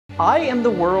I am the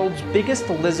world's biggest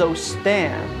Lizzo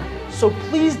stan, so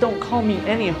please don't call me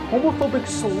any homophobic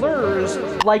slurs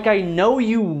like I know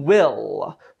you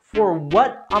will for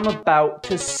what I'm about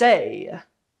to say.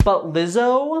 But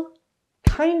Lizzo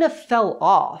kinda fell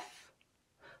off.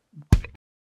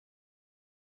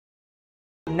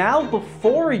 Now,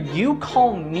 before you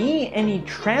call me any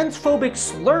transphobic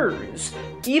slurs,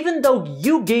 even though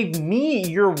you gave me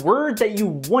your word that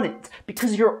you wouldn't,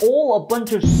 because you're all a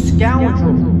bunch of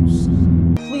scoundrels,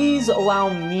 please allow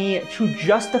me to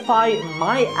justify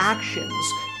my actions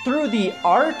through the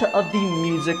art of the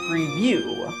music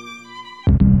review.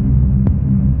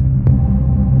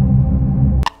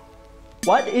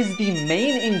 What is the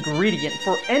main ingredient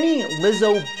for any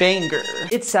Lizzo banger?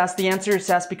 It's sass. The answer is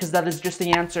sass because that is just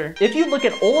the answer. If you look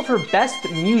at all of her best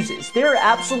muses, they're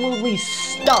absolutely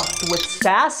stuffed with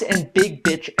sass and big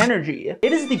bitch energy.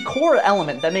 It is the core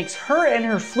element that makes her and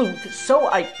her flute so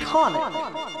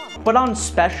iconic. But on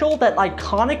Special, that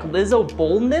iconic Lizzo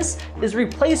boldness is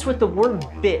replaced with the word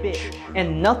bitch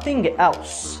and nothing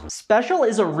else. Special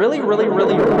is a really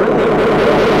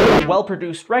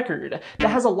well-produced record that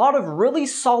has a lot of really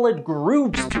solid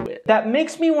grooves to it that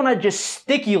makes me want to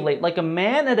gesticulate like a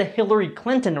man at a Hillary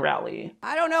Clinton rally.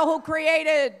 I don't know who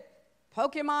created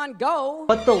Pokemon Go.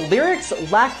 But the lyrics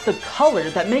lack the color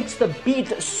that makes the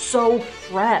beat so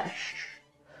fresh,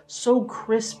 so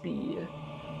crispy,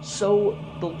 so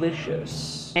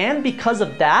delicious. And because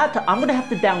of that, I'm gonna have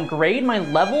to downgrade my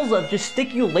levels of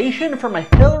gesticulation from a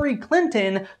Hillary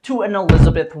Clinton to an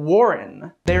Elizabeth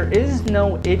Warren. There is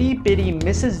no itty bitty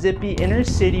Mississippi inner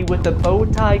city with a bow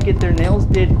tie, get their nails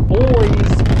did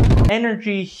boys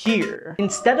energy here.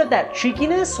 Instead of that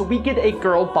cheekiness, we get a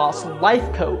girl boss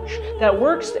life coach that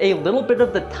works a little bit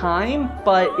of the time,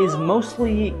 but is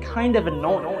mostly kind of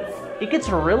annoying. It gets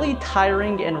really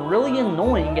tiring and really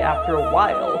annoying after a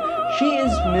while. She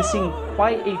is missing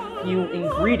quite a few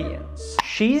ingredients.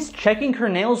 She's checking her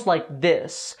nails like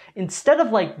this, instead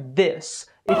of like this,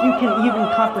 if you can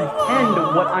even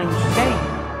comprehend what I'm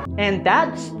saying. And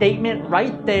that statement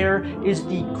right there is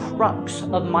the crux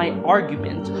of my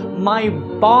argument, my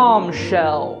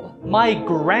bombshell, my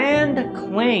grand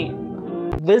claim.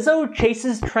 Lizzo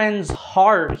chases trends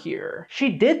hard here. She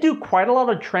did do quite a lot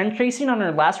of trend chasing on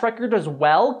her last record as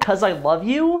well, Cause I Love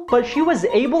You, but she was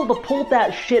able to pull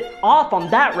that shit off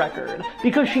on that record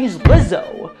because she's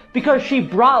Lizzo, because she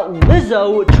brought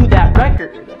Lizzo to that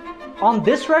record. On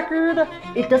this record,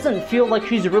 it doesn't feel like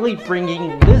she's really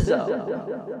bringing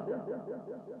Lizzo.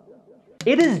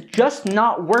 It is just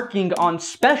not working on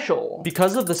Special.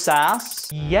 Because of the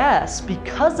sass? Yes,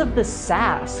 because of the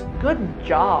sass. Good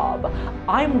job.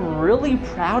 I'm really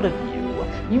proud of you.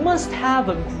 You must have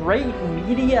great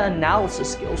media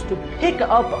analysis skills to pick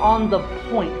up on the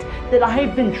point that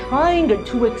I've been trying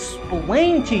to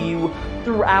explain to you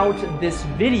throughout this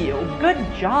video. Good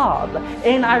job.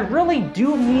 And I really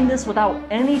do mean this without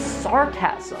any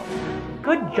sarcasm.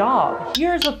 Good job.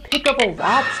 Here's a pick of a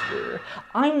lobster.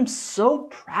 I'm so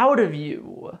proud of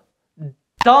you.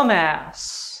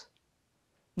 Dumbass.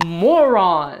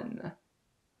 Moron.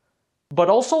 But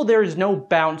also there's no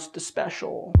bounce to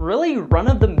Special. Really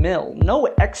run-of-the-mill, no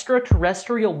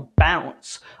extraterrestrial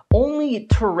bounce. Only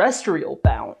terrestrial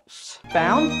bounce.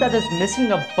 Bounce that is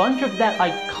missing a bunch of that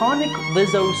iconic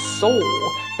Lizzo soul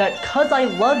that Cause I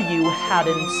Love You had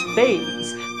in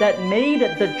spades that made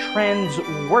the trends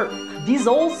work. These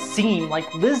all seem like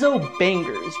Lizzo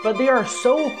bangers, but they are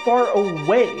so far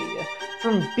away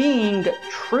from being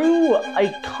true,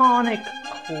 iconic,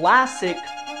 classic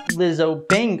Lizzo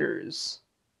bangers.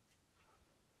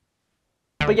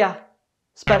 But yeah,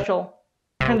 Special,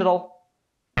 kinda dull,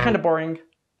 kinda boring.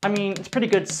 I mean, it's pretty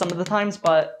good some of the times,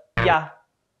 but yeah,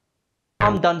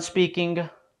 I'm done speaking.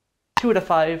 2 out of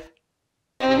 5.